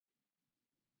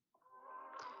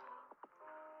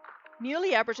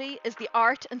Muliebrity is the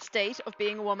art and state of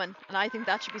being a woman, and I think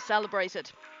that should be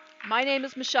celebrated. My name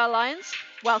is Michelle Lyons.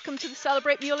 Welcome to the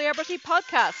Celebrate Muliebrity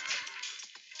podcast.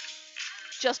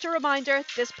 Just a reminder,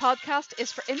 this podcast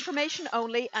is for information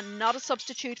only and not a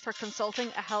substitute for consulting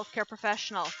a healthcare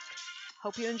professional.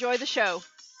 Hope you enjoy the show.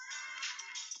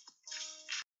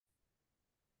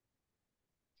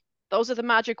 Those are the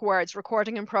magic words,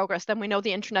 recording in progress. Then we know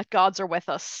the internet gods are with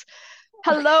us.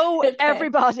 Hello, Okay.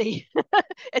 everybody.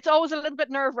 It's always a little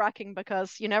bit nerve-wracking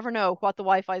because you never know what the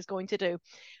Wi-Fi is going to do.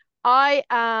 I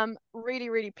am really,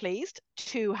 really pleased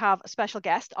to have a special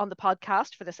guest on the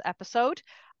podcast for this episode.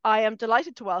 I am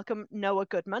delighted to welcome Noa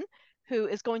Goodman, who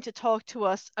is going to talk to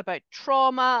us about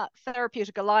trauma,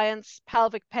 therapeutic alliance,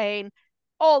 pelvic pain,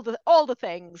 all the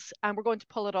things, and we're going to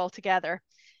pull it all together.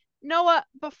 Noa,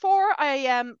 before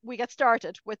we get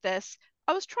started with this,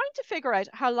 I was trying to figure out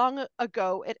how long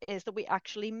ago it is that we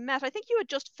actually met. I think you had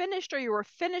just finished or you were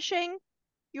finishing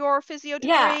your physio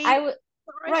Yeah, degree. Right?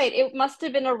 right. It must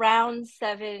have been around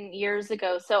 7 years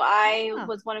ago. So I Ah,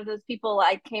 was one of those people.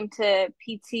 I came to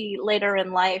PT later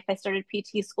in life. I started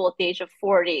PT school at the age of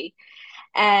 40.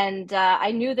 And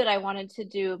I knew that I wanted to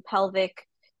do pelvic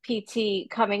PT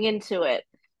coming into it.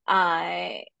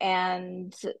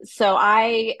 And so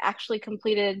I actually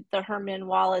completed the Herman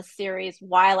Wallace series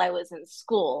while I was in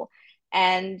school.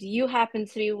 And you happened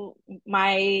to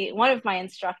be one of my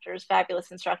instructors,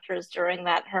 fabulous instructors during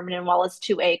that Herman and Wallace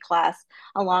 2A class,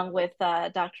 along with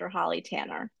Dr. Holly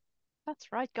Tanner.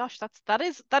 that's right. Gosh, that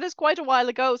is quite a while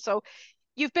ago. So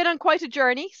you've been on quite a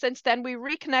journey since then. We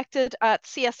reconnected at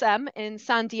CSM in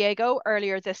San Diego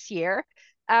earlier this year,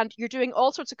 and you're doing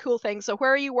all sorts of cool things. So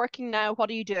where are you working now? What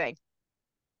are you doing?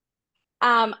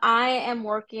 I am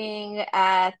working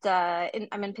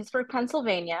I'm in Pittsburgh,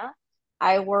 Pennsylvania.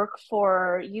 I work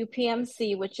for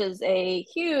UPMC, which is a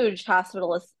huge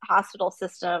hospital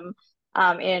system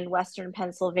in Western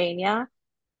Pennsylvania.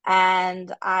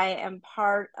 And I am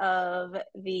part of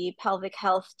the pelvic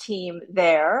health team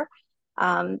there.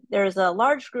 There's a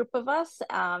large group of us,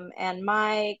 and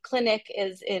my clinic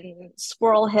is in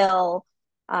Squirrel Hill,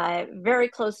 very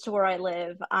close to where I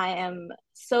live. I am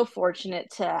so fortunate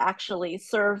to actually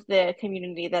serve the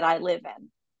community that I live in.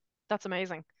 That's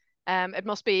amazing. It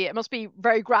must be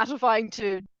very gratifying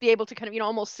to be able to kind of,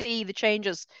 almost see the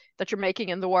changes that you're making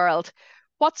in the world.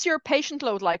 What's your patient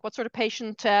load like? What sort of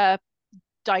patient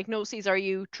diagnoses are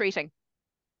you treating?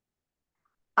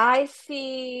 I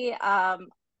see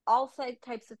all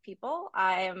types of people.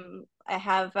 I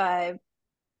have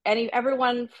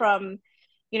everyone from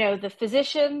the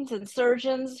physicians and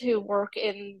surgeons who work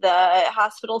in the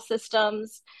hospital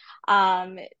systems,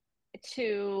 um,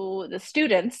 to the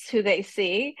students who they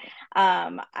see.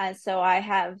 And so I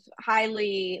have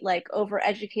highly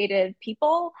overeducated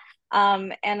people.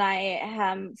 And I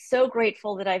am so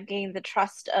grateful that I've gained the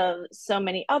trust of so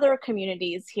many other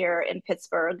communities here in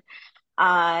Pittsburgh,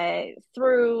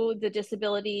 through the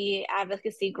disability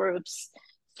advocacy groups,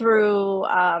 through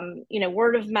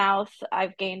word of mouth.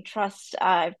 I've gained trust.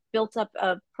 I've built up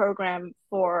a program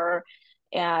for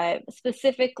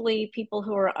specifically people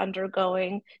who are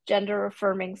undergoing gender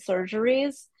affirming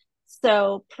surgeries.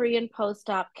 So pre and post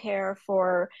op care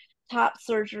for top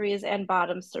surgeries and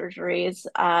bottom surgeries.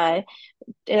 That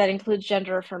includes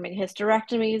gender affirming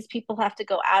hysterectomies. People have to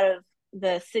go out of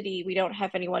the city. We don't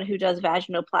have anyone who does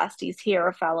vaginoplasties here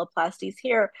or phalloplasties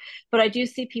here, but I do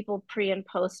see people pre and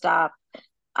post op.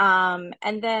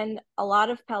 And then a lot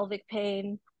of pelvic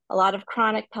pain, a lot of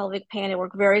chronic pelvic pain. I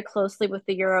work very closely with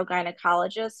the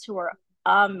urogynecologists who are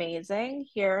amazing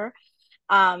here.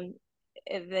 Um,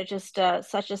 they're just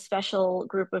such a special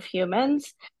group of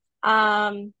humans.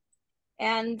 Um,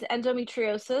 and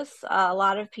endometriosis. A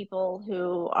lot of people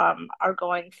who are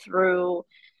going through,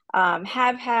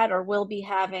 have had or will be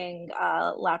having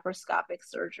laparoscopic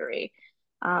surgery.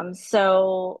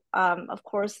 Of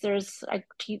course, I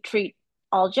treat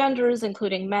all genders,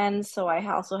 including men. So I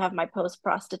also have my post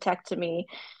prostatectomy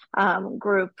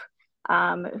group,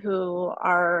 who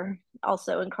are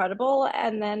also incredible,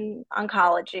 and then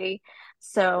oncology.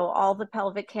 So all the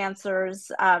pelvic cancers,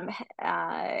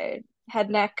 head,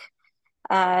 neck,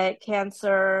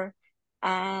 cancer,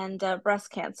 and breast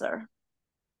cancer.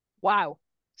 Wow.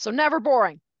 So never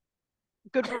boring.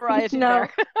 Good variety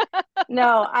there.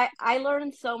 No, no, I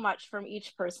learned so much from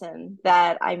each person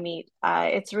that I meet.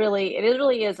 It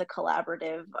really is a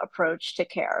collaborative approach to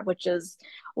care, which is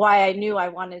why I knew I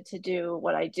wanted to do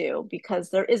what I do,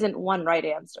 because there isn't one right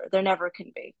answer. There never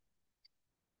can be.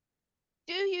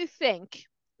 Do you think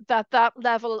that that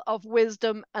level of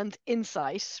wisdom and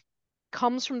insight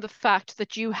comes from the fact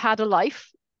that you had a life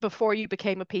before you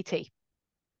became a PT?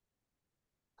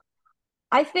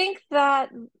 I think that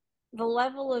the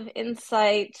level of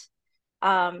insight,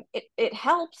 it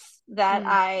helps that Mm,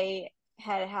 I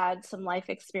had had some life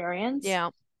experience. yeah,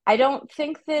 I don't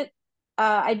think that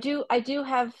I do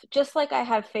have, just like I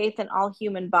have faith in all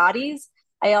human bodies,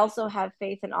 I also have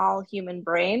faith in all human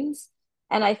brains.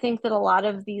 And I think that a lot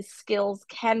of these skills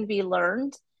can be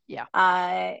learned. yeah,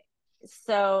 Uh,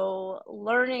 so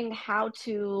learning how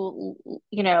to,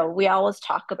 we always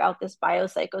talk about this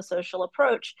biopsychosocial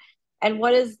approach, and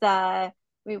what is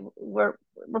we're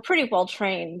pretty well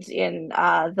trained in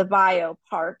the bio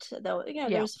part, though, yeah,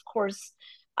 there's of course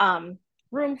um,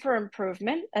 room for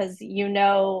improvement, as you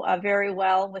know, very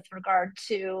well, with regard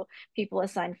to people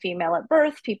assigned female at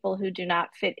birth, people who do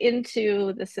not fit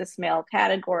into the cis male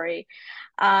category.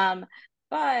 Um,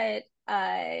 but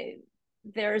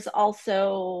there's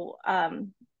also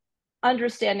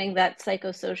understanding that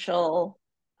psychosocial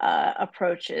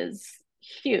approach is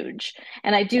huge.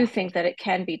 And I do yeah, think that it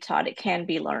can be taught, it can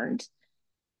be learned.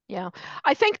 yeah.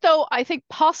 I think though, I think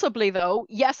possibly though,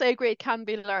 yes, I agree it can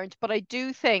be learned, but I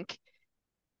do think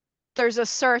there's a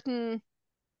certain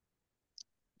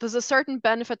there's a certain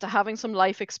benefit to having some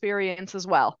life experience as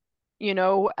well,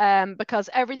 because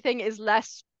everything is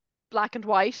less black and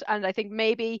white. And I think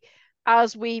maybe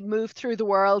as we move through the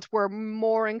world, we're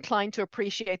more inclined to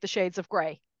appreciate the shades of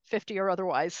gray, 50 or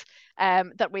otherwise,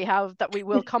 that we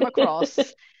will come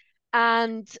across.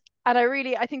 And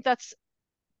I think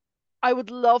I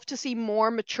would love to see more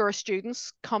mature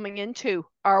students coming into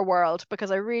our world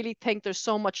because I really think there's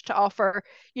so much to offer.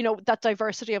 That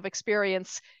diversity of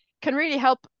experience can really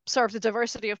help serve the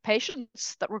diversity of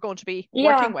patients that we're going to be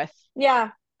working Yeah, with. yeah,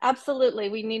 absolutely.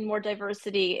 We need more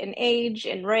diversity in age,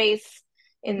 in race,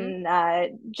 Hmm.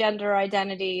 in gender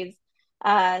identities.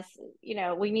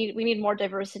 We need more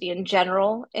diversity in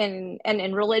general, and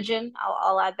in religion.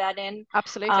 I'll add that in.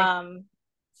 Absolutely. Um,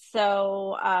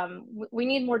 we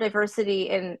need more diversity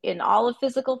in all of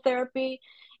physical therapy,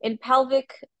 in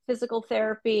pelvic physical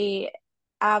therapy,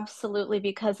 absolutely,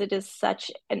 because it is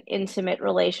such an intimate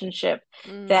relationship,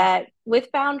 Mm, that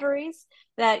with boundaries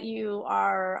that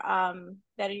you're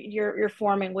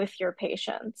forming with your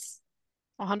patients.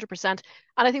 100%.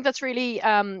 And I think that's really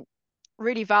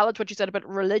valid what you said about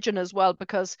religion as well,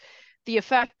 because the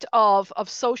effect of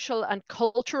social and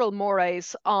cultural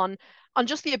mores on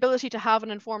just the ability to have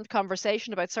an informed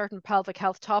conversation about certain pelvic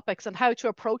health topics and how to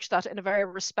approach that in a very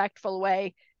respectful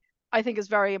way, I think is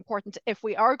very important if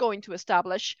we are going to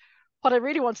establish what I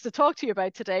really wanted to talk to you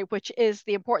about today, which is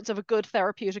the importance of a good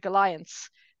therapeutic alliance,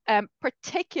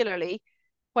 particularly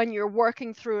when you're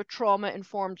working through a trauma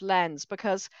informed lens.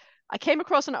 Because I came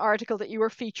across an article that you were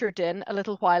featured in a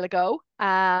little while ago,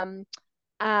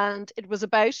 and it was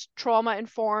about trauma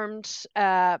informed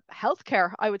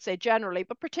healthcare, I would say generally,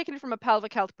 but particularly from a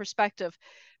pelvic health perspective.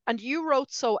 And you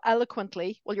wrote so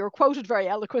eloquently, well, you were quoted very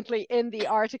eloquently in the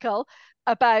article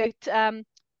about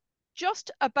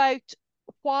just about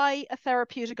why a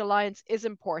therapeutic alliance is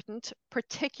important,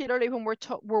 particularly when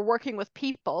we're working with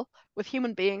people, with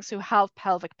human beings who have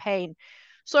pelvic pain.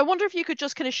 So I wonder if you could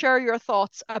just kind of share your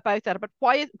thoughts about that, about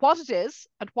what it is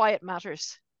and why it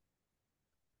matters.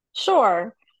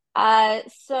 Sure. I'll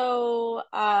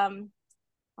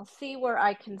see where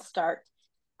I can start.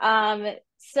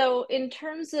 So in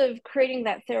terms of creating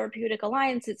that therapeutic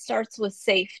alliance, it starts with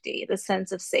safety, the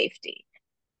sense of safety,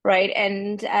 right?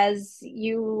 And as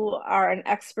you are an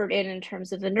expert in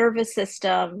terms of the nervous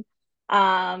system,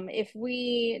 if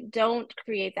we don't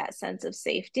create that sense of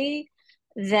safety,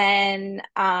 then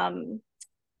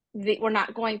we're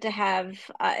not going to have,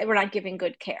 we're not giving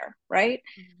good care, right?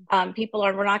 Mhm.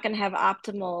 We're not going to have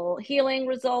optimal healing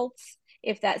results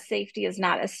if that safety is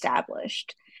not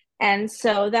established. And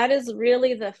so that is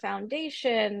really the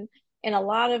foundation in a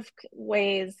lot of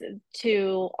ways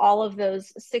to all of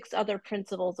those six other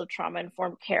principles of trauma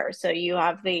informed care. So you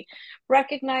have the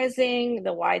recognizing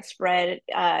the widespread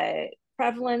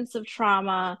prevalence of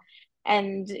trauma,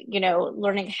 and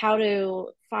learning how to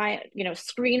find,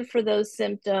 screen for those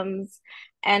symptoms,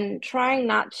 and trying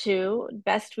not to,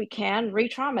 best we can,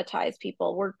 re-traumatize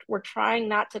people. We're trying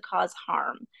not to cause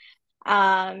harm,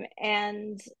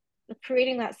 and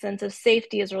creating that sense of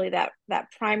safety is really that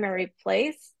primary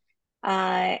place.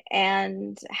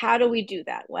 And how do we do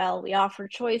that? Well, we offer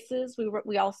choices.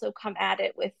 We also come at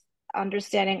it with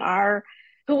understanding our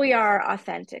who we are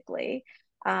authentically,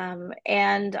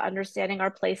 and understanding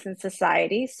our place in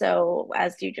society. So,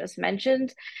 as you just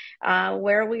mentioned,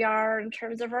 where we are in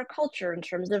terms of our culture, in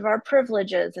terms of our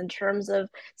privileges, in terms of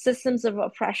systems of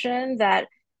oppression that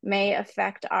may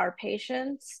affect our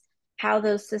patients, how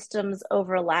those systems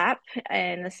overlap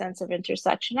in the sense of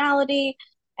intersectionality,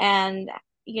 and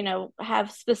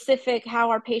have specific, how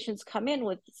our patients come in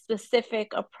with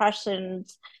specific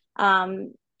oppressions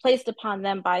placed upon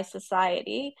them by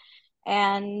society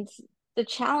and the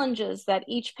challenges that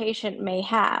each patient may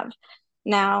have.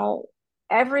 Now,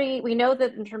 we know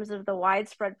that in terms of the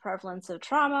widespread prevalence of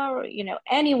trauma,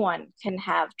 anyone can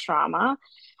have trauma,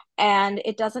 and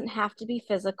it doesn't have to be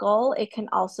physical. It can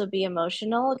also be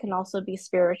emotional. It can also be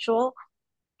spiritual.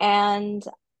 And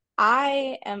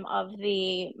I am of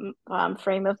the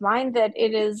frame of mind that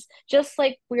it is just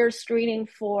like we're screening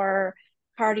for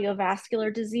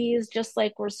cardiovascular disease, just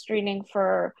like we're screening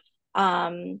for,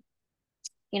 and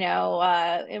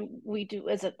we do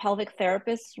as a pelvic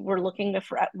therapist, we're looking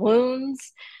for at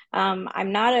wounds.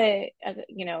 I'm not a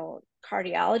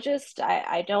cardiologist.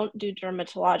 I don't do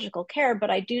dermatological care, but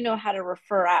I do know how to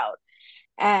refer out.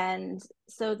 And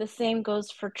so the same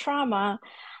goes for trauma.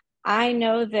 I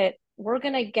know that we're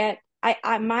going to get,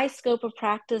 my scope of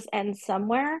practice ends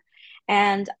somewhere,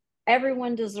 and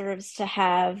everyone deserves to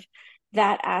have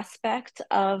that aspect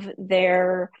of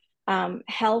their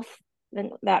health,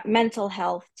 that mental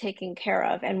health taken care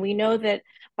of. And we know that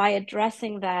by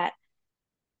addressing that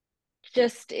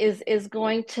just is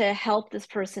going to help this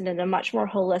person in a much more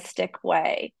holistic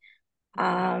way.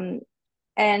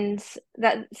 And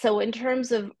that, so in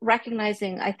terms of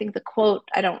recognizing, I think the quote,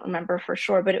 I don't remember for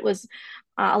sure, but it was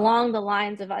along the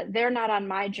lines of, they're not on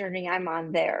my journey, I'm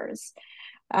on theirs.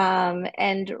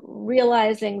 And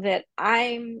realizing that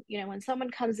when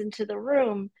someone comes into the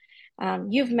room,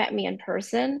 you've met me in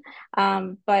person,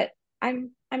 but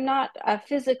I'm not a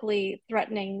physically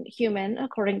threatening human,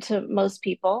 according to most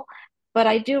people, but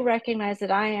I do recognize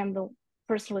that I am the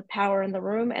person with power in the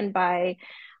room, and by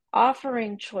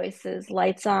offering choices,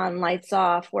 lights on, lights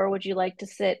off, where would you like to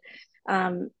sit,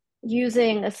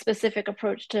 using a specific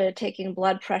approach to taking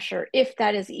blood pressure, if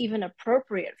that is even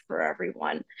appropriate for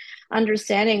everyone,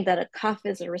 understanding that a cuff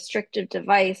is a restrictive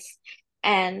device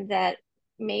and that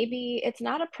maybe it's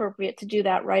not appropriate to do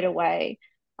that right away.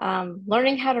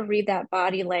 Learning how to read that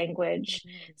body language.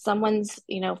 Someone's,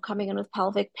 coming in with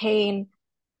pelvic pain,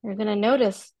 you're going to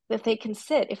notice that they can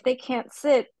sit. If they can't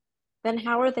sit, then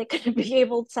how are they going to be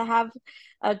able to have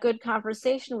a good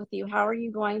conversation with you? How are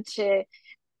you going to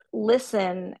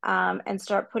listen and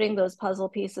start putting those puzzle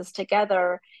pieces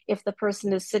together if the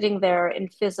person is sitting there in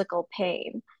physical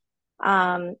pain?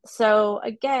 So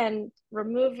again,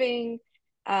 removing,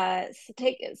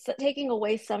 taking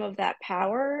away some of that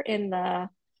power in the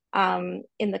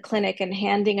clinic and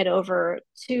handing it over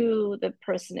to the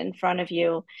person in front of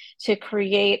you to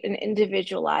create an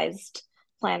individualized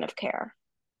plan of care.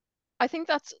 I think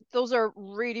those are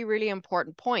really, really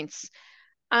important points.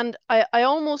 And I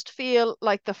almost feel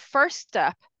like the first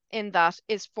step in that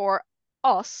is for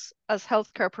us as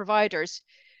healthcare providers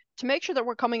to make sure that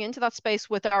we're coming into that space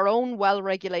with our own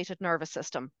well-regulated nervous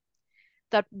system,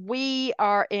 that we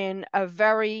are in a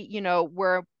very,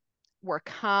 we're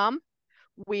calm,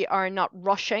 we are not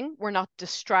rushing, we're not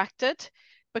distracted,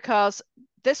 because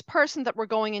this person that we're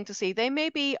going in to see, they may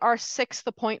be our sixth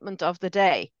appointment of the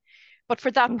day. But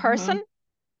for that Mm-hmm. person,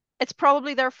 it's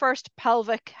probably their first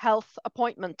pelvic health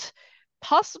appointment,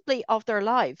 possibly of their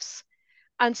lives.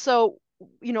 And so,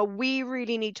 we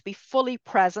really need to be fully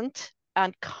present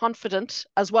and confident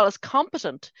as well as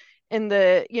competent in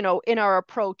in our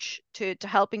approach to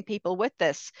helping people with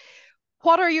this.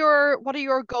 What are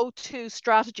your go-to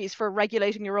strategies for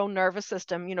regulating your own nervous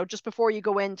system, just before you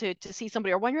go in to see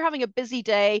somebody, or when you're having a busy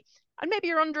day and maybe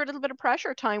you're under a little bit of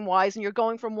pressure time-wise and you're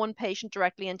going from one patient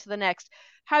directly into the next?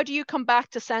 How do you come back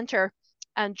to center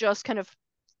and just kind of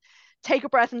take a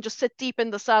breath and just sit deep in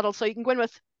the saddle so you can go in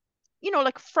with,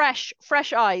 like fresh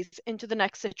eyes into the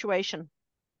next situation?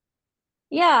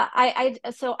 Yeah,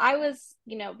 so I was,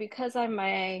 because I'm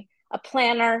a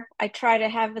planner, I try to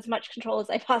have as much control as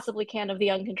I possibly can of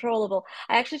the uncontrollable.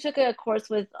 I actually took a course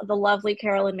with the lovely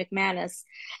Carolyn McManus,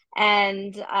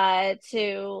 and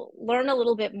to learn a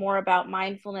little bit more about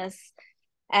mindfulness.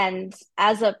 And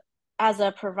as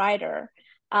a provider,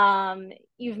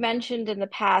 you've mentioned in the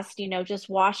past, just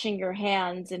washing your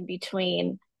hands in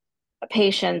between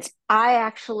patients.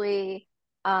 I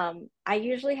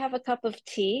usually have a cup of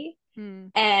tea, Hmm.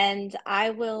 and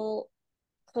I will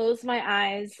close my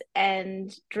eyes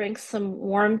and drink some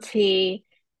warm tea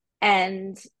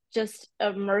and just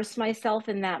immerse myself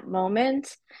in that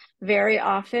moment. Very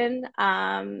often,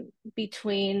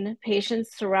 between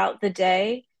patients throughout the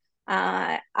day,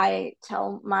 I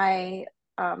tell my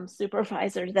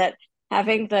supervisor that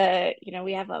having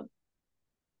we have a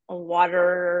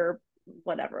water,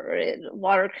 whatever,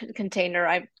 water container,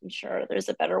 I'm sure there's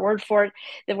a better word for it,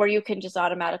 that where you can just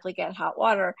automatically get hot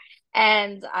water.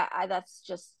 And that's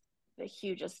just the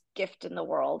hugest gift in the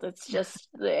world. It's just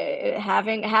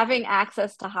having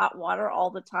access to hot water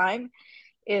all the time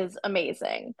is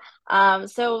amazing.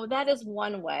 So that is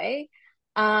one way.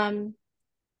 Um,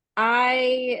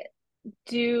 I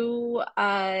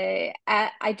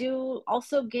I do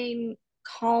also gain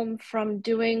calm from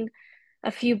doing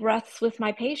a few breaths with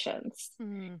my patients.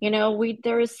 Mm, You know, we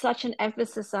there is such an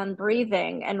emphasis on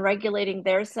breathing and regulating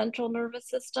their central nervous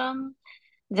system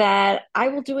that I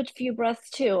will do a few breaths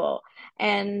too.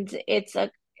 And it's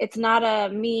not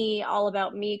a me all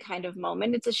about me kind of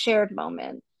moment. It's a shared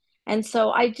moment. And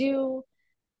so I do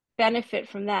benefit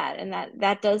from that, and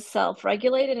that does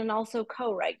self-regulate it and also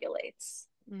co-regulates.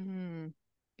 mm,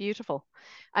 beautiful.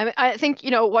 I think,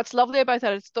 you know, what's lovely about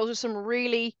that is those are some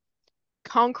really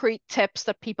concrete tips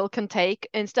that people can take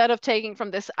instead of taking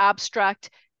from this abstract,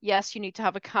 yes, you need to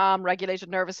have a calm, regulated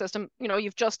nervous system. You know,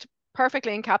 you've just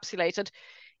perfectly encapsulated,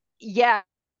 yes,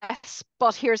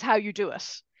 but here's how you do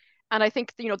it. And I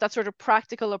think, you know, that sort of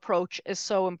practical approach is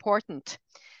so important.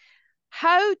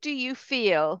 How do you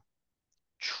feel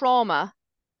trauma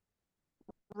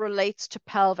relates to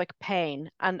pelvic pain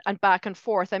and back and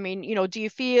forth? I mean, you know, do you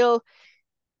feel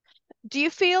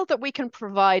that we can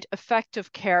provide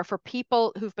effective care for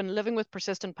people who've been living with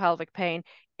persistent pelvic pain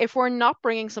if we're not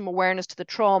bringing some awareness to the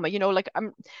trauma? You know, like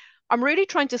I'm really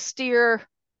trying to steer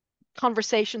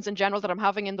conversations in general that I'm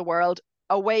having in the world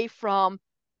away from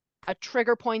a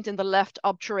trigger point in the left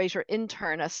obturator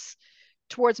internus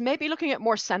towards maybe looking at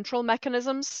more central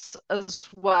mechanisms as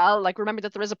well. Like remember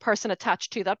that there is a person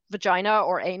attached to that vagina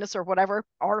or anus or whatever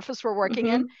orifice we're working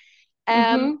in. Mm-hmm.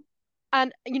 Um, Mm-hmm.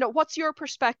 and you know, what's your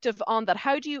perspective on that?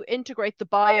 How do you integrate the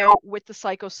bio with the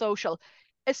psychosocial,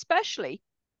 especially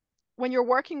when you're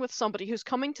working with somebody who's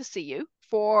coming to see you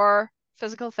for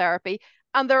physical therapy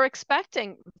and they're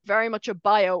expecting very much a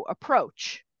bio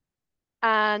approach,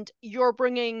 and you're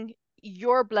bringing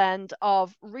your blend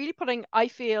of really putting, I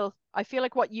feel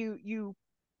like what you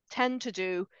tend to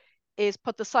do is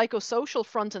put the psychosocial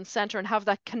front and center and have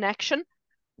that connection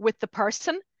with the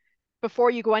person before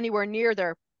you go anywhere near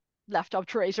their left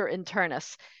obturator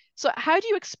internus. So how do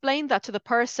you explain that to the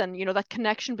person, you know, that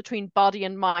connection between body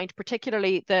and mind,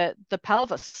 particularly the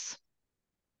pelvis?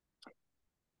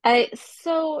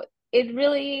 So it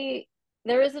really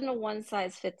there isn't a one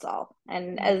size fits all.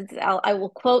 And Mm, I will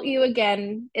quote you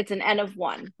again, it's an N of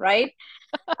one, right?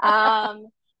 Um,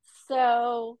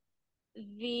 so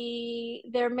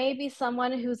there may be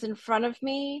someone who's in front of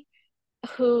me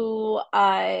who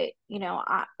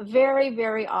very,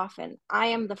 very often I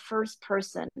am the first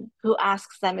person who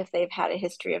asks them if they've had a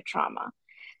history of trauma.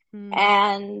 mm,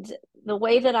 And the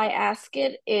way that I ask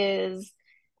it is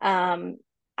um,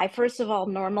 I first of all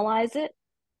normalize it.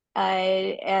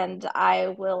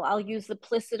 I'll use the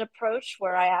implicit approach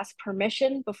where I ask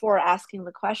permission before asking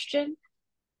the question.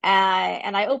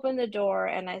 And I open the door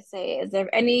and I say, is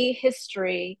there any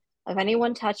history of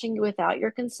anyone touching you without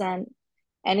your consent?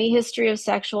 Any history of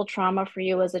sexual trauma for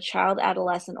you as a child,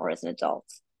 adolescent, or as an adult?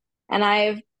 And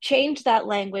I've changed that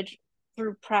language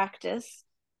through practice.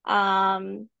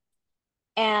 Um,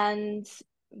 and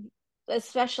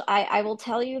especially, I will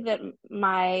tell you that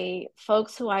my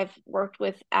folks who I've worked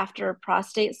with after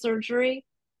prostate surgery,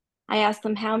 I asked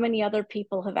them how many other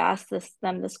people have asked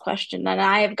them this question, and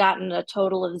I have gotten a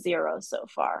total of zero so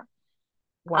far.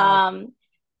 wow. Um,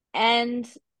 and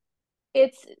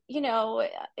it's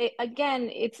again,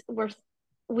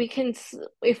 we can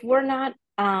if we're not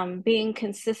being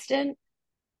consistent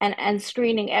and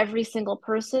screening every single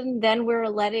person, then we're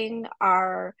letting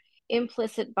our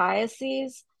implicit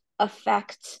biases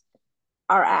affect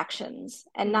our actions,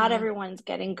 and not Mm, everyone's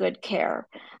getting good care.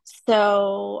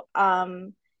 So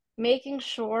making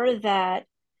sure that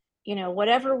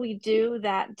whatever we do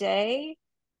that day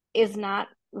is not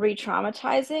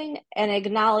re-traumatizing and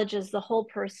acknowledges the whole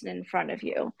person in front of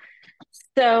you.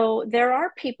 So there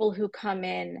are people who come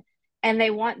in and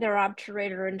they want their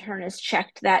obturator internist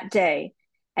checked that day,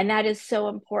 and that is so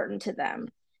important to them.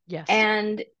 yes.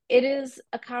 And it is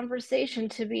a conversation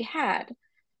to be had.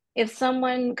 If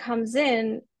someone comes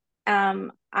in,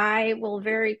 I will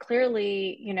very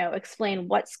clearly, explain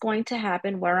what's going to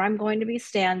happen, where I'm going to be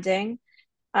standing,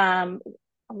 um,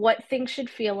 what things should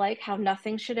feel like, how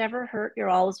nothing should ever hurt. You're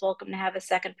always welcome to have a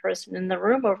second person in the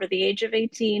room over the age of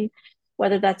 18,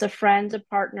 whether that's a friend, a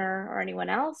partner, or anyone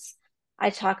else. I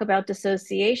talk about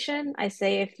dissociation. I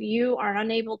say, if you are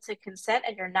unable to consent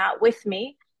and you're not with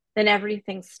me, then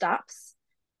everything stops.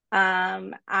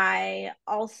 I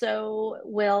also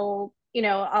will,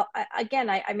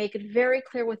 I make it very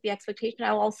clear with the expectation.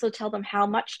 I'll also tell them how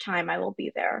much time I will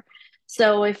be there.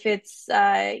 So if it's,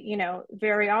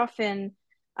 very often,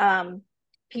 um,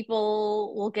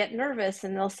 people will get nervous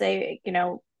and they'll say,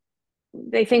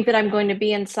 they think that I'm going to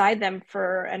be inside them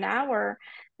for an hour.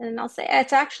 And I'll say,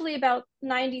 it's actually about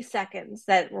 90 seconds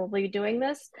that we'll be doing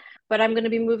this, but I'm going to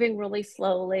be moving really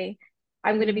slowly.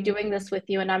 I'm going to be doing this with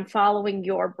you, and I'm following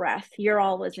your breath. You're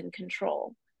always in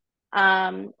control.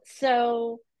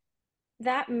 So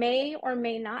that may or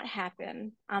may not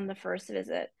happen on the first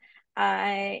visit.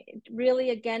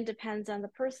 Really, again, depends on the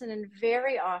person. And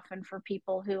very often for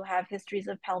people who have histories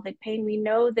of pelvic pain, we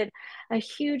know that a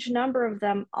huge number of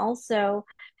them also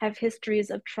have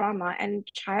histories of trauma and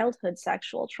childhood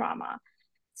sexual trauma.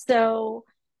 So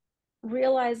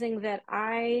realizing that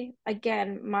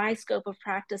again, my scope of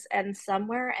practice ends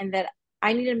somewhere, and that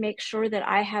I need to make sure that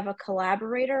I have a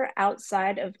collaborator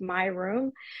outside of my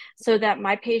room so that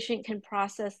my patient can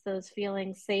process those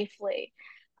feelings safely.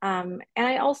 And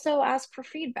I also ask for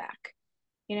feedback,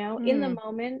 in the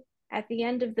moment, at the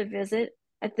end of the visit,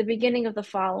 at the beginning of the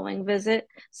following visit,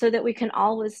 so that we can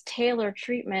always tailor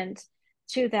treatment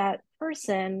to that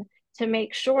person to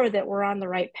make sure that we're on the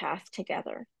right path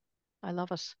together. I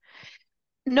love it.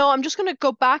 No, I'm just going to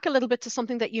go back a little bit to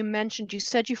something that you mentioned. You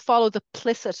said you follow the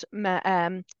PLISSIT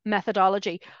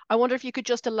methodology. I wonder if you could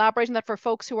just elaborate on that for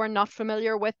folks who are not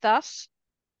familiar with that.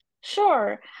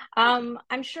 Sure. I'm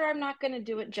sure I'm not going to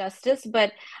do it justice,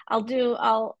 but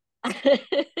I'll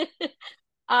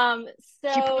um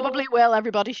She so probably will,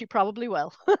 everybody. She probably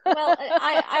will. well,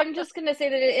 I'm just going to say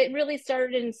that it really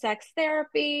started in sex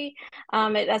therapy.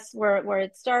 That's where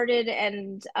it started,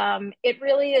 and it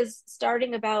really is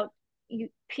starting about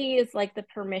P is like the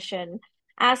permission,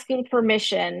 asking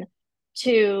permission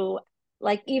to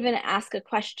like even ask a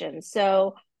question.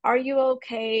 So, are you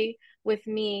okay with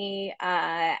me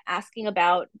asking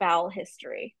about bowel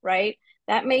history? Right?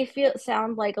 That may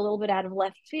sound like a little bit out of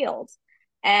left field,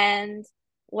 and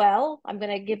well, I'm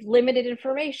going to give limited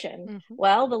information. Mm-hmm.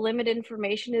 Well, the limited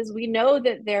information is we know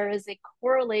that there is a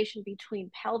correlation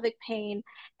between pelvic pain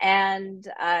and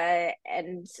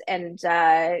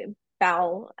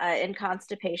bowel and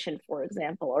constipation, for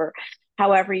example, or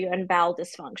however you and bowel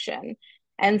dysfunction.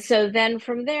 And so then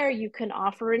from there, you can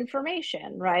offer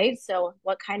information, right? So,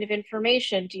 what kind of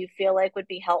information do you feel like would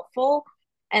be helpful?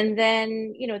 And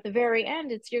then, at the very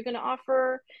end, you're going to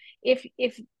offer if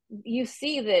you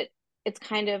see that it's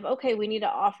kind of okay, we need to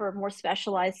offer more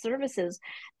specialized services.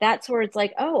 That's where it's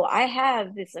like, oh, I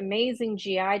have this amazing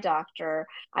GI doctor,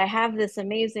 I have this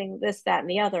amazing this, that, and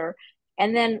the other.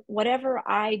 And then whatever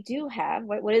I do have,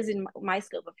 what is in my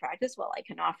scope of practice, well,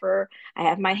 I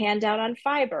have my hand out on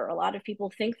fiber. A lot of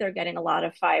people think they're getting a lot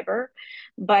of fiber,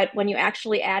 but when you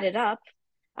actually add it up,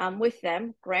 with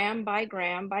them, gram by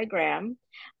gram by gram,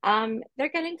 they're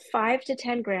getting 5 to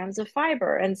 10 grams of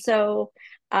fiber. And so,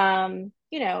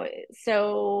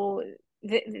 so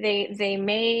they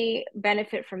may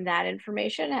benefit from that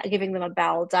information, giving them a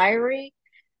bowel diary.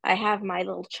 I have my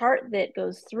little chart that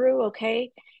goes through,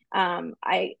 okay.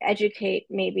 I educate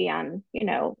maybe on,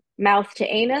 mouth to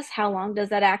anus. How long does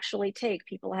that actually take?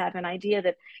 People have an idea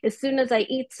that as soon as I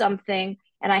eat something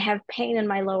and I have pain in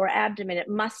my lower abdomen, it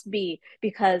must be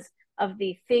because of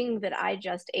the thing that I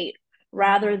just ate,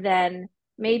 rather than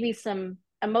maybe some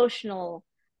emotional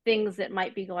things that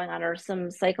might be going on, or some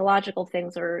psychological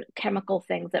things or chemical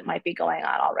things that might be going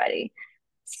on already.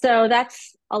 So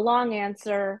that's a long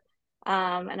answer.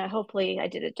 And hopefully I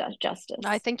did it I justice.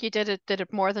 think you did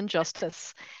it more than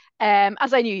justice,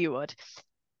 as I knew you would.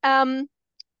 Um,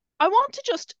 I want to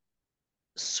just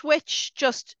switch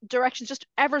just directions just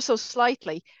ever so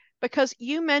slightly because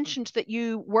you mentioned that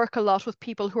you work a lot with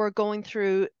people who are going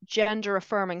through gender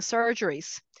affirming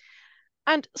surgeries.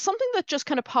 And something that just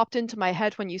kind of popped into my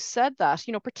head when you said that,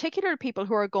 particularly people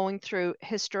who are going through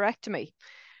hysterectomy.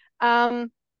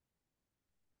 Um,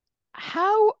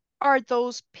 how are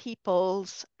those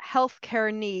people's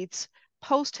healthcare needs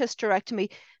post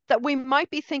hysterectomy that we might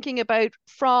be thinking about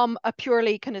from a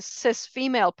purely kind of cis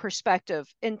female perspective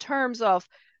in terms of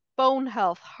bone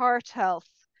health, heart health?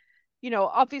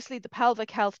 Obviously the pelvic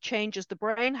health changes, the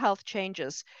brain health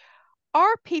changes.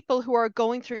 Are people who are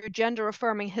going through gender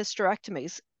affirming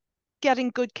hysterectomies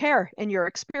getting good care in your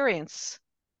experience?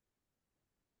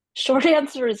 Short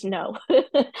answer is no.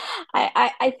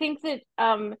 I think that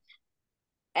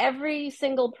every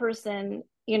single person,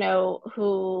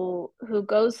 who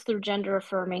goes through gender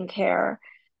affirming care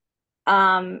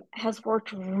has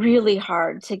worked really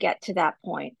hard to get to that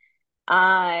point.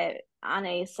 Uh, on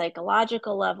a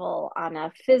psychological level, on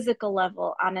a physical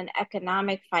level, on an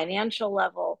economic, financial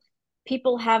level.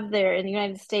 People have in the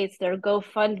United States, their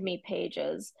GoFundMe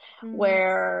pages Mm,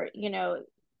 where,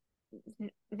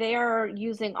 they are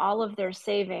using all of their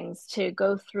savings to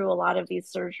go through a lot of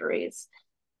these surgeries.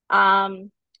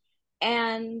 Um,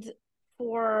 and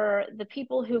for the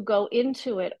people who go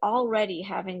into it already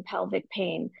having pelvic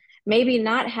pain, maybe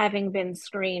not having been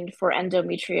screened for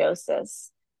endometriosis,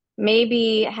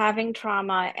 maybe having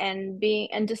trauma and being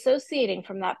and dissociating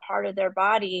from that part of their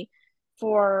body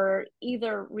for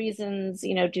either reasons,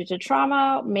 due to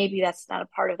trauma, maybe that's not a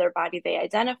part of their body they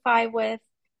identify with.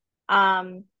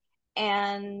 Um,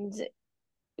 and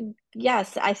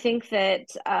yes, I think that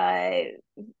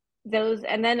those,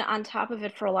 and then on top of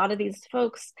it, for a lot of these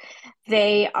folks,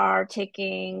 they are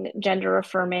taking gender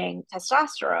affirming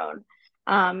testosterone.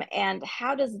 And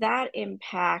how does that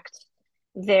impact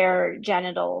their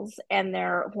genitals and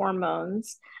their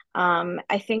hormones?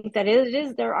 I think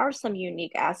that there are some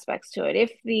unique aspects to it.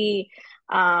 If the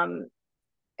um,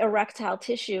 erectile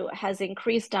tissue has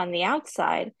increased on the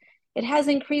outside, it has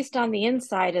increased on the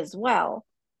inside as well.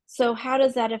 So, how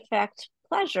does that affect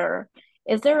pleasure?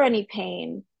 Is there any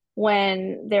pain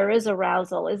when there is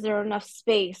arousal? Is there enough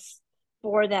space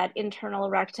for that internal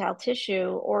erectile tissue,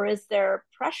 or is there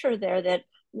pressure there that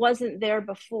wasn't there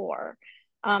before?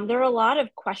 There are a lot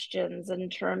of questions in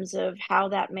terms of how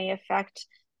that may affect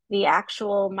the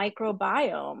actual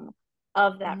microbiome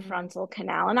of that Mm-hmm. frontal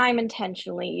canal. And I'm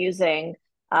intentionally using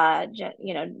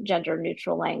gender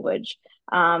neutral language.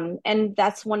 And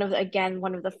that's one of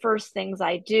the first things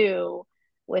I do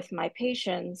with my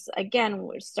patients. Again,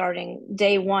 we're starting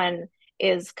day one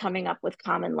is coming up with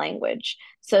common language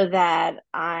so that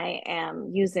I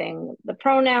am using the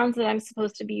pronouns that I'm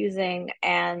supposed to be using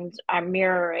and I'm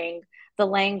mirroring the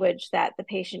language that the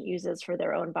patient uses for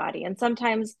their own body. And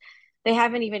sometimes they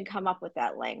haven't even come up with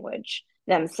that language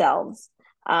themselves.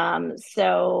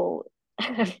 So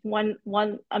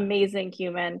one amazing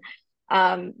human.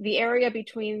 The area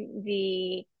between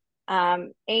the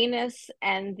anus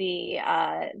and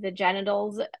the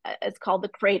genitals is called the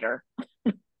crater,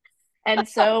 and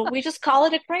so we just call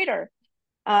it a crater,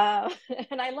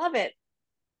 and I love it.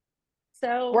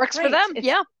 So Works for great, them.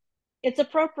 Yeah, it's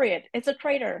appropriate. It's a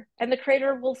crater, and the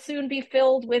crater will soon be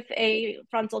filled with a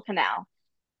frontal canal.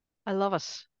 I love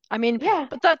it. I mean, Yeah.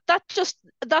 but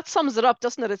that sums it up,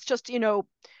 doesn't it? It's just,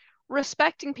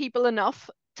 respecting people enough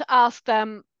to ask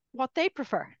them what they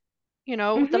prefer, the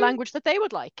Mm-hmm. language that they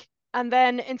would like. And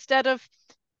then instead of,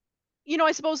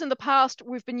 I suppose in the past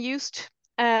we've been used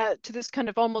to this kind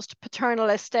of almost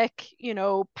paternalistic,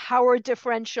 power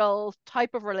differential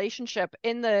type of relationship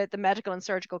in the medical and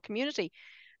surgical community.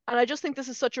 And I just think this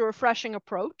is such a refreshing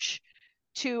approach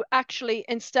to actually,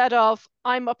 instead of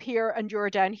I'm up here and you're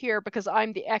down here because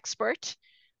I'm the expert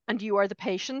and you are the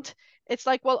patient, it's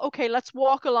like, well, okay, let's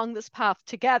walk along this path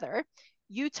together.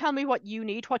 You tell me what you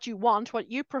need, what you want,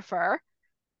 what you prefer,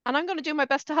 and I'm going to do my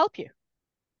best to help you.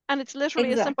 And it's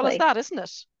literally as simple as Exactly. that, isn't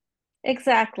it?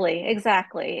 Exactly,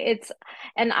 exactly.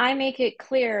 And I make it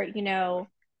clear,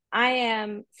 I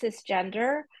am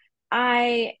cisgender.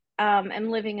 I am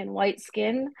living in white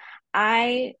skin.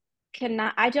 I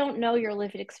don't know your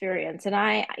lived experience,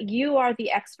 and you are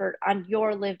the expert on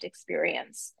your lived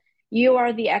experience. You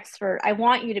are the expert. I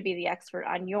want you to be the expert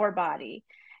on your body.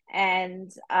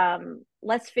 And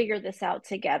let's figure this out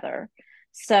together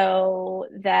so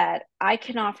that I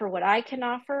can offer what I can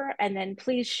offer, and then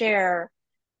please share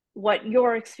what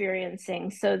you're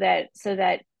experiencing so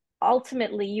that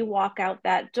ultimately you walk out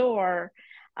that door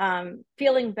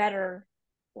feeling better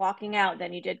walking out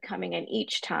than you did coming in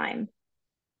each time.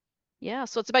 Yeah.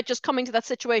 So it's about just coming to that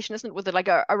situation, isn't it, with like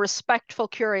a respectful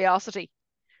curiosity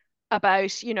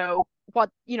about, what,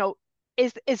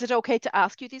 is it okay to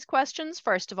ask you these questions,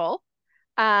 first of all?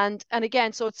 And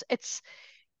again, so it's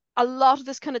a lot of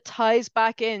this kind of ties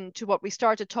back into what we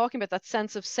started talking about, that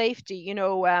sense of safety.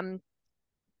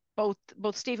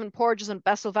 Both Stephen Porges and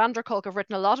Bessel van der Kolk have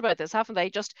written a lot about this, haven't they?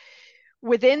 Just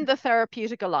within the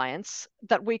therapeutic alliance,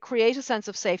 that we create a sense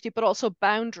of safety, but also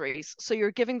boundaries. So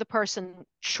you're giving the person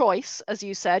choice, as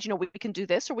you said, we can do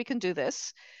this or we can do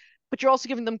this, but you're also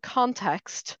giving them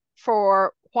context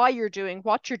for why you're doing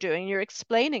what you're doing. You're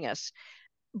explaining it.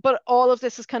 But all of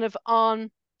this is kind of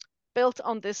built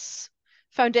on this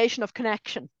foundation of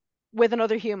connection with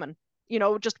another human.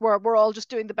 Just we're all just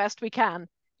doing the best we can,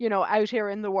 out here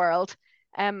in the world.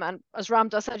 And as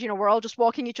Ramdas said, we're all just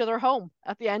walking each other home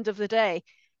at the end of the day.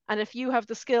 And if you have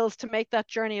the skills to make that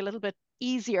journey a little bit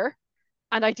easier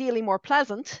and ideally more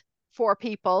pleasant for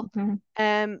people,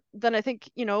 Mm-hmm. then I think,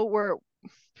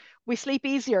 we sleep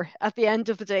easier at the end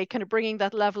of the day, kind of bringing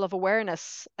that level of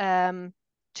awareness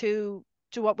to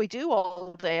what we do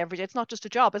all day, every day. It's not just a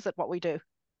job, is it, what we do?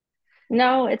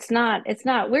 No, it's not. It's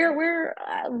not. We're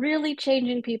really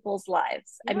changing people's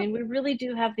lives. I Yeah. mean, we really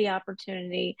do have the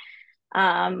opportunity,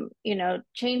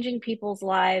 changing people's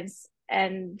lives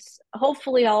and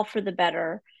hopefully all for the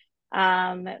better.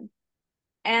 Um,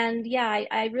 and yeah,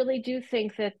 I really do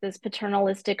think that this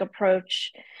paternalistic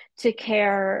approach to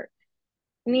care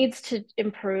needs to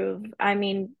improve. I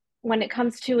mean, when it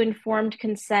comes to informed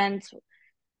consent,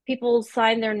 people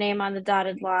sign their name on the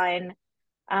dotted line.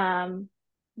 Um,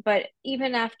 but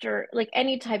even after like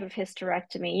any type of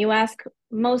hysterectomy, you ask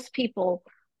most people,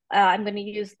 I'm going to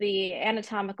use the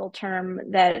anatomical term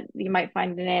that you might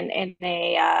find in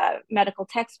a medical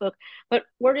textbook, but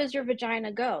where does your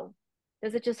vagina go?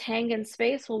 Does it just hang in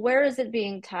space? Well, where is it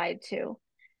being tied to?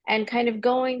 And kind of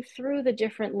going through the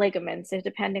different ligaments,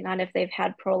 depending on if they've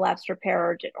had prolapse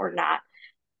repair or not.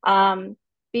 Um,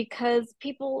 because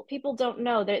people don't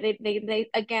know. They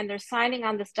again, they're signing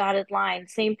on this dotted line.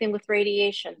 Same thing with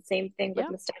radiation, same thing with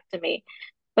Yeah. mastectomy,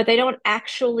 but they don't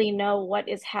actually know what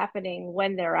is happening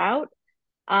when they're out,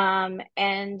 and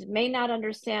may not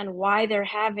understand why they're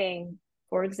having,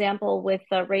 for example, with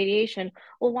radiation.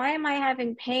 Well, why am I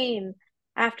having pain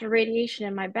after radiation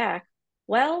in my back?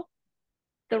 Well,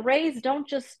 the rays don't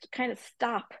just kind of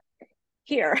stop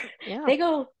here. Yeah. They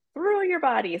go through your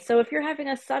body. So if you're having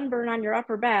a sunburn on your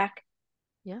upper back,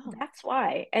 Yeah. that's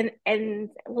why. And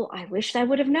well, I wish I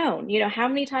would have known. You know, how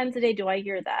many times a day do I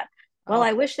hear that? Well, Oh,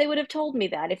 I wish they would have told me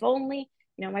that. If only,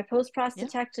 my post yeah.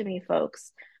 prostatectomy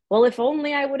folks. Well, if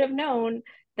only I would have known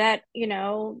that,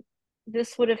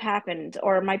 this would have happened,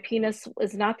 or my penis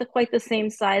is not quite the same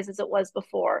size as it was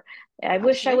before. I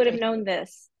wish I would have Absolutely. known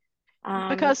this. Um,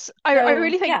 Because I so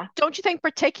really think, yeah, don't you think,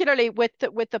 particularly with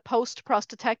the post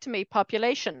prostatectomy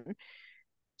population,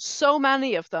 so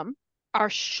many of them are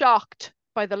shocked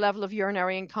by the level of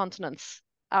urinary incontinence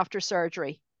after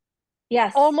surgery,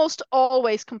 yes, almost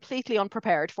always completely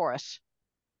unprepared for it.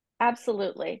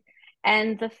 absolutely.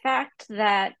 And the fact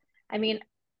that, I mean,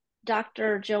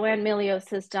 Dr. Joanne Milios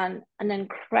has done an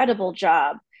incredible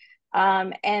job.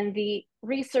 And the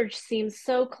research seems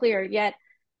so clear, yet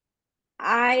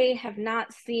I have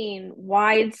not seen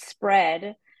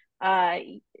widespread, uh,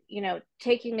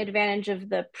 taking advantage of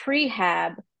the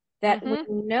prehab that we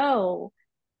Mm-hmm. know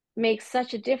makes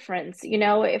such a difference. You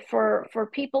know, if for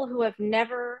people who have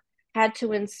never had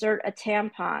to insert a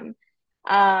tampon,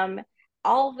 um,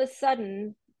 all of a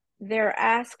sudden they're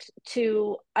asked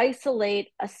to isolate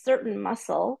a certain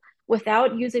muscle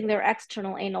without using their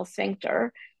external anal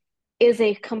sphincter is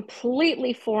a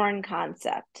completely foreign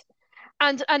concept.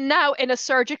 And now in a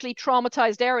surgically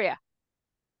traumatized area,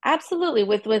 Absolutely,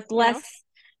 with you know? less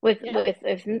with Yeah. with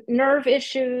if nerve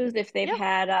issues, if they've Yeah.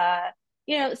 had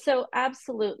so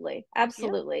absolutely, Yeah.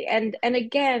 absolutely. And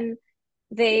again,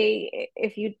 they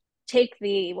if you take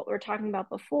the what we are talking about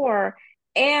before,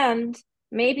 and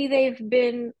maybe they've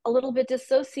been a little bit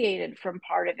dissociated from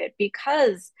part of it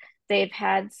because they've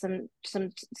had some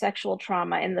sexual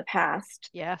trauma in the past.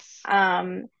 Yes.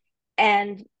 Um,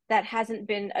 and that hasn't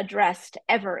been addressed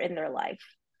ever in their life.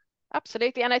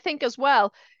 Absolutely. And I think as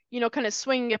well, kind of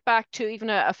swinging it back to even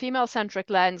a female-centric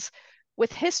lens,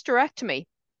 with hysterectomy,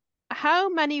 how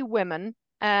many women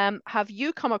have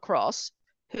you come across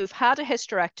who've had a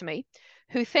hysterectomy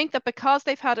who think that because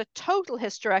they've had a total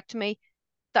hysterectomy,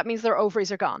 that means their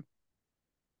ovaries are gone?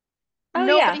 Oh yeah,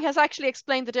 Nobody has actually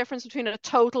explained the difference between a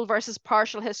total versus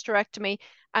partial hysterectomy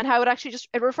and how it actually just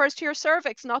it refers to your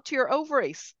cervix, not to your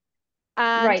ovaries.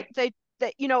 And right,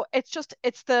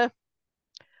 it's the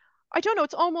I don't know,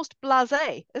 it's almost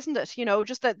blasé, isn't it?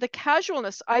 Just the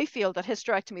casualness I feel that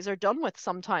hysterectomies are done with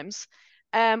sometimes.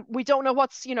 We don't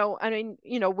know I mean,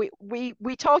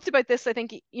 we talked about this, I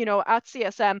think, at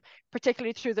CSM,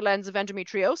 particularly through the lens of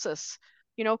endometriosis.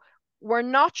 You know, we're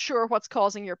not sure what's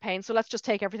causing your pain, so let's just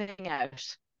take everything out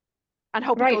and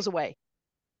hope it right, goes away.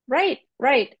 right.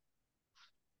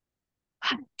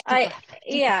 Deep I breath,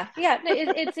 deep yeah, breath. yeah.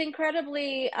 It's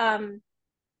incredibly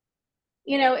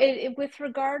with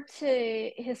regard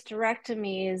to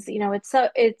hysterectomies,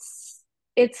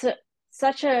 it's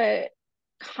such a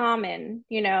common,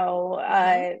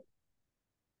 Mm-hmm.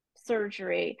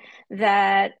 surgery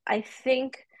that I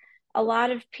think a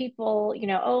lot of people,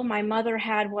 oh, my mother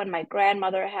had one, my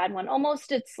grandmother had one.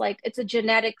 Almost it's like it's a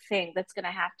genetic thing that's going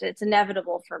to it's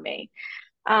inevitable for me.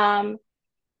 Um,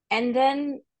 and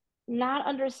then not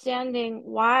understanding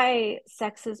why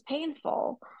sex is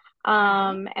painful,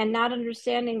 Mm-hmm. and not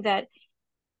understanding that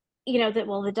that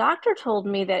well the doctor told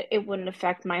me that it wouldn't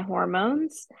affect my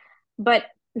hormones, but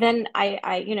then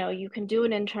I you can do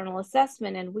an internal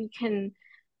assessment, and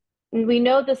we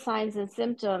know the signs and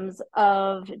symptoms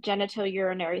of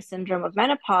genitourinary syndrome of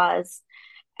menopause,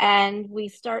 and we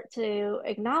start to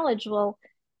acknowledge, well,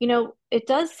 it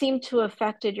does seem to have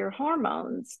affected your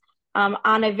hormones,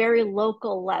 on a very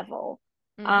local level.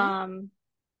 Mm-hmm. Um,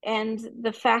 and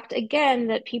the fact again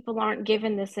that people aren't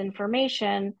given this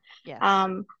information. Yes.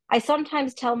 I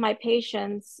sometimes tell my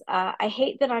patients, I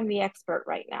hate that I'm the expert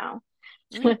right now.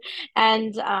 Mm,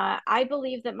 And I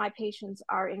believe that my patients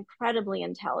are incredibly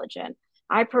intelligent.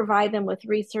 I provide them with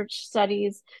research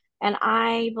studies, and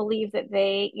I believe that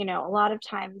they, a lot of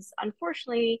times,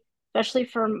 unfortunately, especially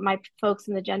for my folks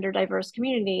in the gender diverse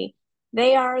community,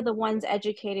 they are the ones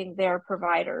educating their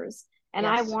providers. And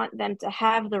I yes. want them to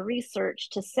have the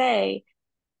research to say,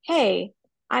 hey,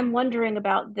 I'm wondering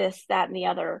about this, that, and the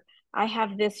other. I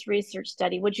have this research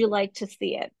study. Would you like to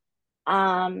see it?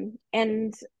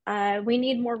 And we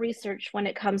need more research when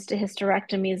it comes to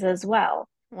hysterectomies as well,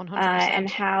 and 100%.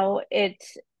 how it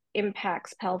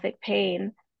impacts pelvic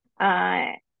pain.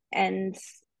 And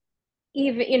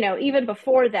even, even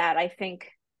before that, I think,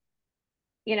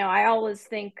 I always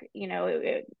think,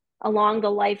 along the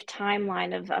life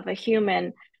timeline of a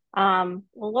human, well,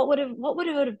 what would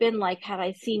have been like had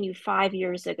I seen you 5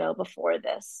 years ago before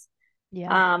this?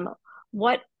 Yeah. um,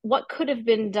 what could have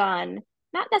been done,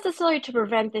 not necessarily to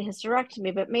prevent the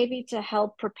hysterectomy, but maybe to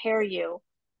help prepare you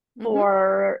Hmm.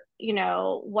 for,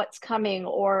 what's coming,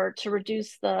 or to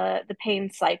reduce the pain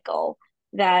cycle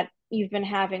that you've been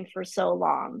having for so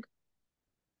long.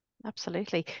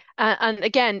 Absolutely. And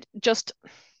again, just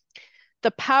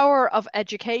the power of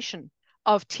education,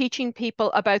 of teaching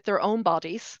people about their own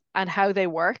bodies and how they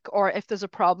work, or if there's a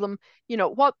problem,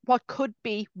 what could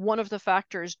be one of the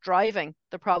factors driving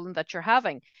the problem that you're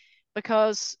having.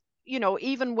 Because,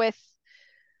 even with,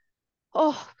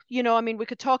 I mean, we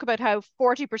could talk about how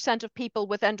 40% of people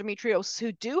with endometriosis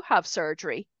who do have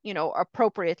surgery,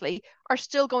 appropriately, are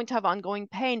still going to have ongoing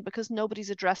pain because nobody's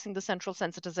addressing the central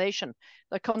sensitization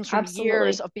that comes from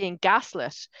years Absolutely. of being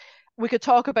gaslit. We could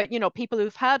talk about, people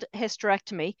who've had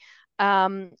hysterectomy,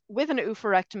 with an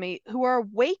oophorectomy, who are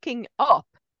waking up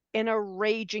in a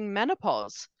raging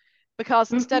menopause.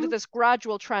 Because instead of Hmm. this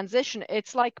gradual transition,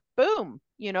 it's like boom,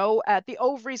 the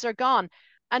ovaries are gone,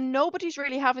 and nobody's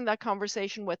really having that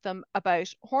conversation with them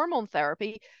about hormone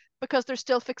therapy because they're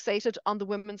still fixated on the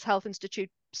Women's Health Institute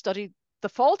study, the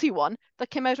faulty one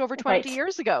that came out over 20 Right,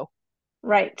 years ago.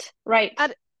 right, right.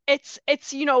 And it's,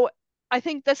 I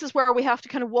think this is where we have to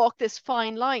kind of walk this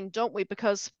fine line, don't we?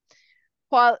 Because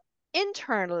while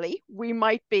internally we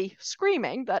might be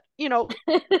screaming that,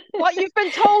 what you've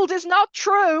been told is not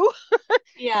true,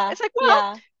 Yeah, it's like, well,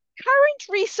 yeah. current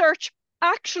research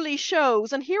actually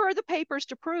shows, and here are the papers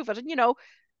to prove it. And,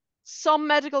 some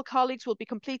medical colleagues will be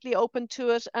completely open to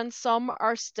it, and some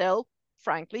are still,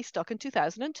 frankly, stuck in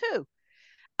 2002.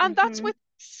 And that's Hmm. with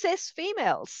cis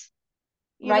females,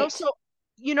 Right. So,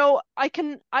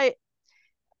 I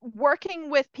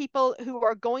working with people who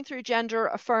are going through gender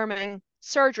affirming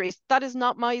surgeries, that is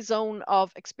not my zone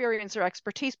of experience or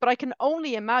expertise, but I can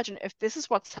only imagine if this is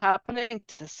what's happening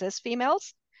to cis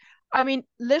females. I mean,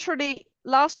 literally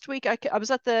last week I was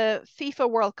at the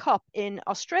FIFA World Cup in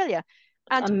Australia,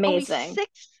 and only Amazing.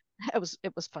 six. It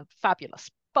was fabulous,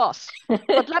 but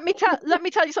let me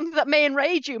tell you something that may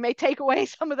enrage you, may take away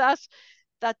some of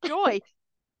that joy.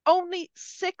 Only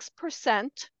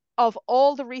 6% of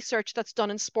all the research that's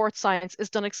done in sports science is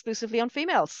done exclusively on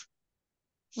females.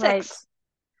 Right. Six.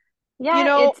 You Yeah,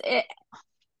 know,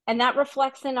 and that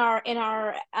reflects in our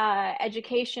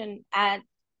education at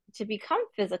to become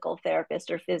physical therapists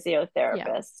or yeah.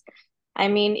 physiotherapists. I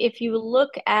mean, if you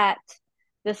look at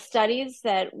the studies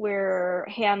that we're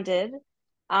handed,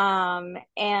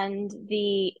 and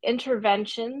the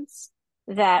interventions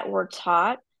that were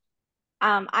taught,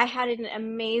 I had an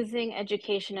amazing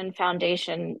education and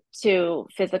foundation to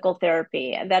physical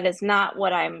therapy. And that is not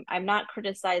what I'm not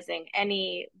criticizing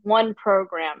any one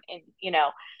program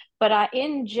but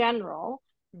in general,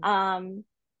 um,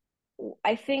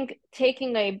 I think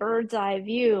taking a bird's eye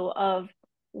view of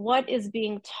what is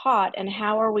being taught and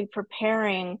how are we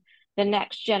preparing the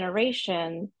next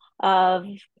generation of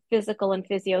physical and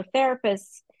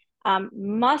physiotherapists,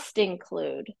 must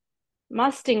include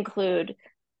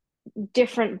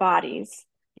different bodies,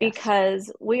 Yes.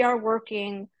 because we are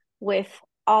working with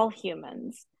all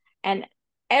humans, and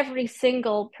every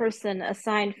single person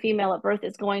assigned female at birth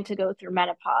is going to go through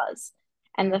menopause.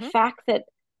 And the Hmm. fact that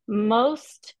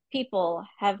most people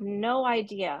have no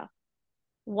idea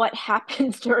what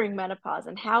happens during menopause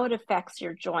and how it affects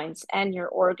your joints and your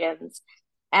organs,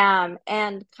 and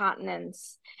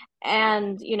continence,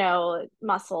 and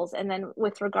muscles. And then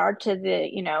with regard to the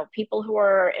people who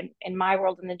are in my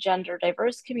world, in the gender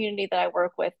diverse community that I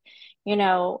work with, you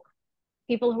know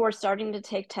people who are starting to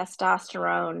take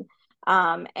testosterone,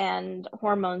 and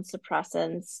hormone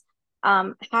suppressants,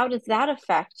 how does that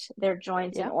affect their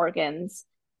joints and Yeah. organs?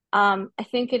 I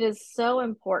think it is so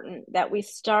important that we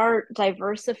start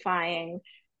diversifying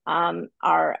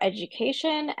our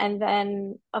education. And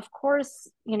then, of course,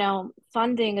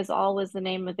 funding is always the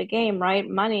name of the game, right?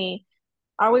 Money.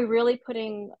 Are we really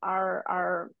putting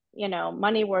our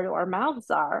money where our mouths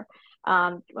are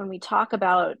when we talk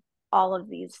about all of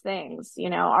these things?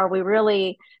 Are we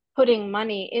really putting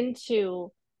money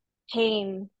into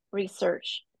pain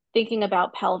research, thinking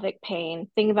about pelvic pain,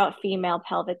 thinking about female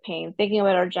pelvic pain, thinking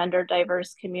about our gender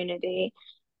diverse community,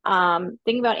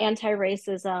 thinking about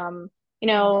anti-racism, you Mm-hmm.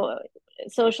 know,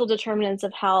 social determinants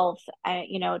of health.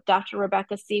 Dr.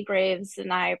 Rebecca Seagraves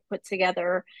and I put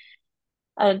together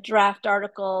a draft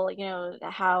article,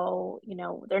 how,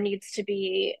 there needs to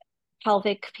be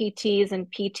pelvic PTs and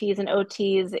PTs and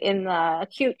OTs in the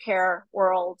acute care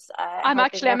world, helping I'm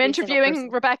every single interviewing person.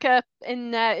 Rebecca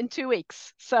in 2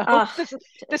 weeks, so Uh,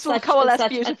 this will such coalesce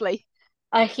such beautifully.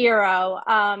 a hero.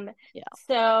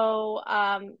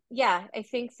 Yeah, Yeah, I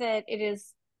think that it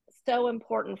is so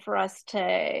important for us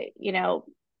to,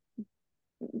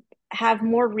 have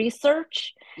more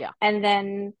research, yeah, and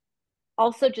then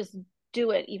also just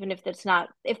do it, even if it's not,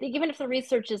 if even if the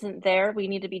research isn't there, we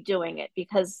need to be doing it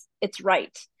because it's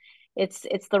right. It's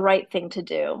the right thing to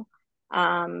do.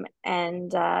 And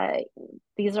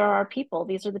these are our people.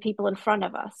 These are the people in front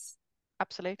of us.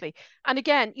 absolutely. And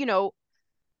again,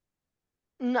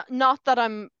 not that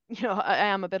I'm, I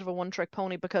am a bit of a one-trick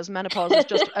pony because menopause is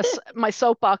just my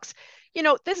soapbox.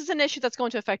 This is an issue that's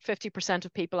going to affect 50%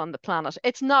 of people on the planet.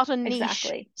 It's not a niche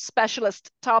Exactly.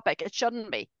 specialist topic. It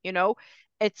shouldn't be,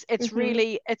 It's Hmm.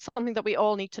 really it's something that we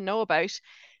all need to know about.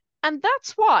 And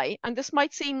that's why, and this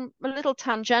might seem a little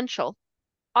tangential,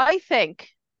 I think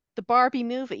the Barbie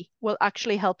movie will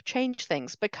actually help change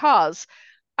things because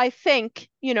I think,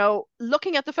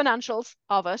 looking at the financials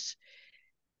of it,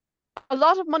 a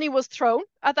lot of money was thrown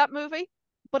at that movie,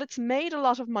 but it's made a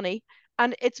lot of money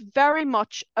and it's very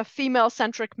much a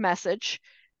female-centric message.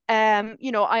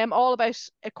 I am all about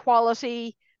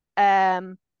equality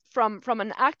from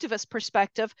an activist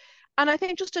perspective. And I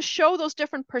think just to show those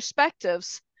different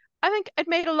perspectives, I think it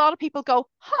made a lot of people go,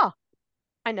 huh,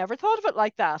 I never thought of it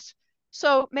like that.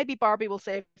 So maybe Barbie will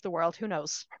save the world. Who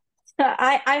knows?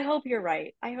 I hope you're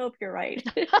right. I hope you're right.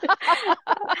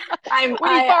 I'm We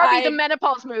need Barbie, the I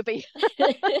menopause movie.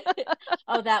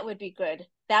 Oh, that would be good.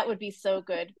 That would be so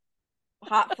good.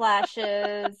 Hot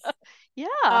flashes. Yeah.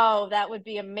 Oh, that would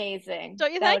be amazing.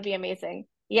 Don't you That would think? be amazing.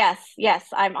 Yes, yes,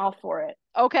 I'm all for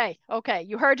Okay, okay.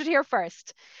 You heard it here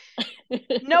first.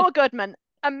 it. Noa Goodman,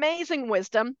 amazing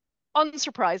wisdom.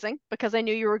 Unsurprising because I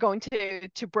knew you were going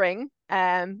to bring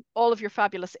all of your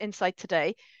fabulous insight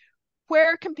today.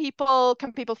 Where can people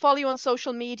follow you on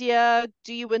social media?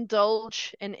 Do you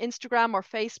indulge in Instagram or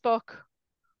Facebook?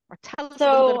 Or tell us a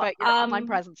little bit So, about your online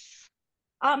presence.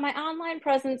 my online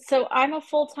presence. So I'm a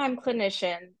full-time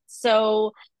clinician.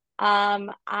 So,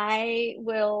 I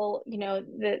will,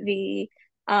 the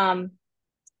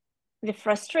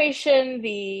frustration,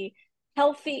 the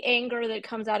healthy anger that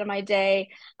comes out of my day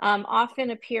often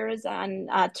appears on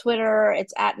Twitter.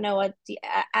 It's at Noah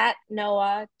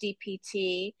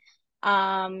DPT,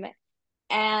 and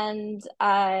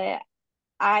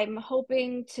I'm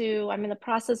in the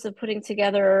process of putting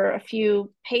together a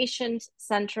few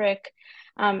patient-centric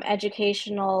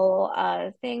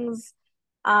educational things.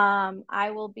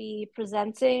 I will be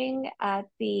presenting at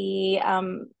the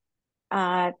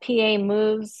PA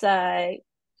Moves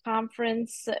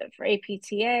conference for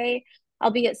APTA.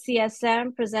 I'll be at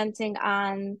CSM presenting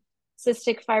on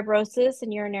cystic fibrosis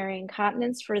and urinary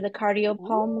incontinence for the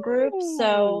cardiopulm group.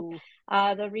 So Ooh,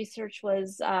 the research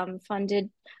was funded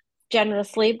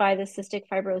generously by the Cystic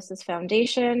Fibrosis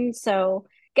Foundation. So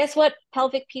guess what?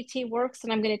 Pelvic PT works,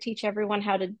 and I'm going to teach everyone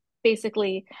how to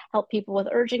basically help people with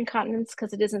urge incontinence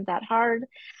because it isn't that hard.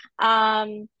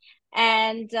 Um,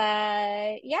 and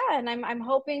yeah, and I'm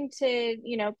hoping to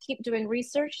keep doing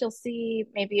research. You'll see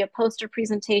maybe a poster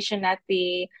presentation at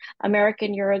the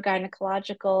American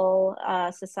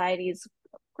Urogynecological Society's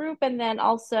group, and then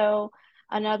also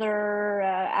another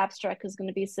abstract is going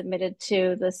to be submitted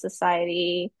to the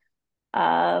Society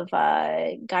of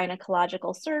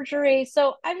Gynecological Surgery.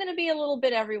 So I'm going to be a little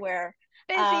bit everywhere.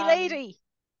 busy Um, lady.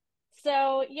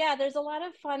 so yeah, there's a lot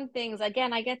of fun things.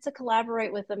 Again, I get to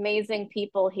collaborate with amazing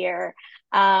people here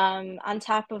on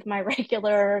top of my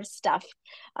regular stuff.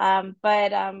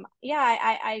 But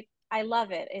yeah, I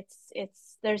love it.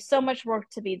 It's there's so much work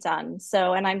to be done.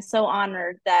 So, and I'm so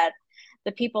honored that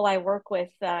the people I work with,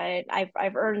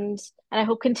 I've earned, and I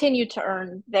hope continue to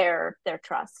earn their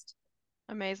trust.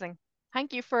 Amazing.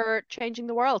 Thank you for changing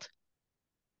the world.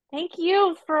 Thank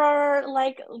you for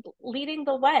like leading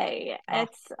the way. Oh,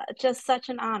 It's just such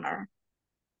an honor.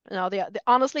 no,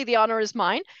 honestly, the honor is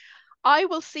mine. I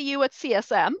will see you at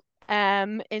CSM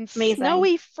in Amazing.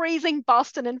 snowy, freezing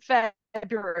Boston in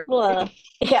February. Well,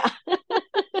 yeah,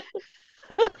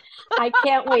 I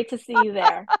can't wait to see you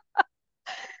there.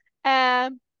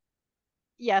 Um,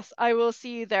 yes, I will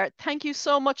see you there. Thank you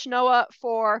so much, Noah,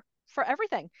 for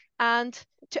everything. And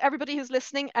to everybody who's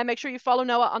listening, and make sure you follow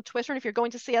Noah on Twitter. And if you're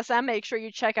going to CSM, make sure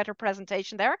you check out her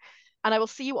presentation there. And I will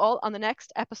see you all on the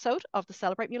next episode of the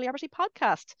Celebrate Muley Liberty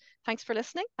podcast. Thanks for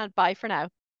listening, and bye for now.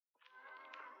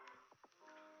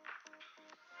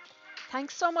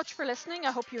 Thanks so much for listening.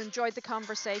 I hope you enjoyed the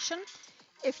conversation.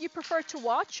 If you prefer to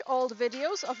watch, all the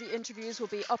videos of the interviews will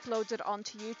be uploaded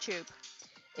onto YouTube.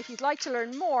 If you'd like to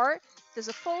learn more, there's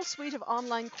a full suite of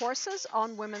online courses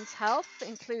on women's health,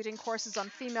 including courses on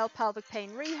female pelvic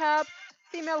pain rehab,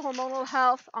 female hormonal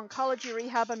health, oncology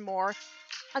rehab, and more.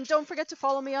 And don't forget to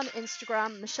follow me on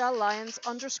Instagram,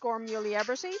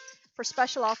 Michelle_Lyons_Muley for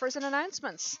special offers and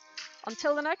announcements.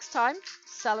 Until the next time,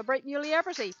 celebrate Muley.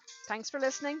 Thanks for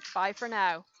listening. Bye for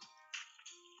now.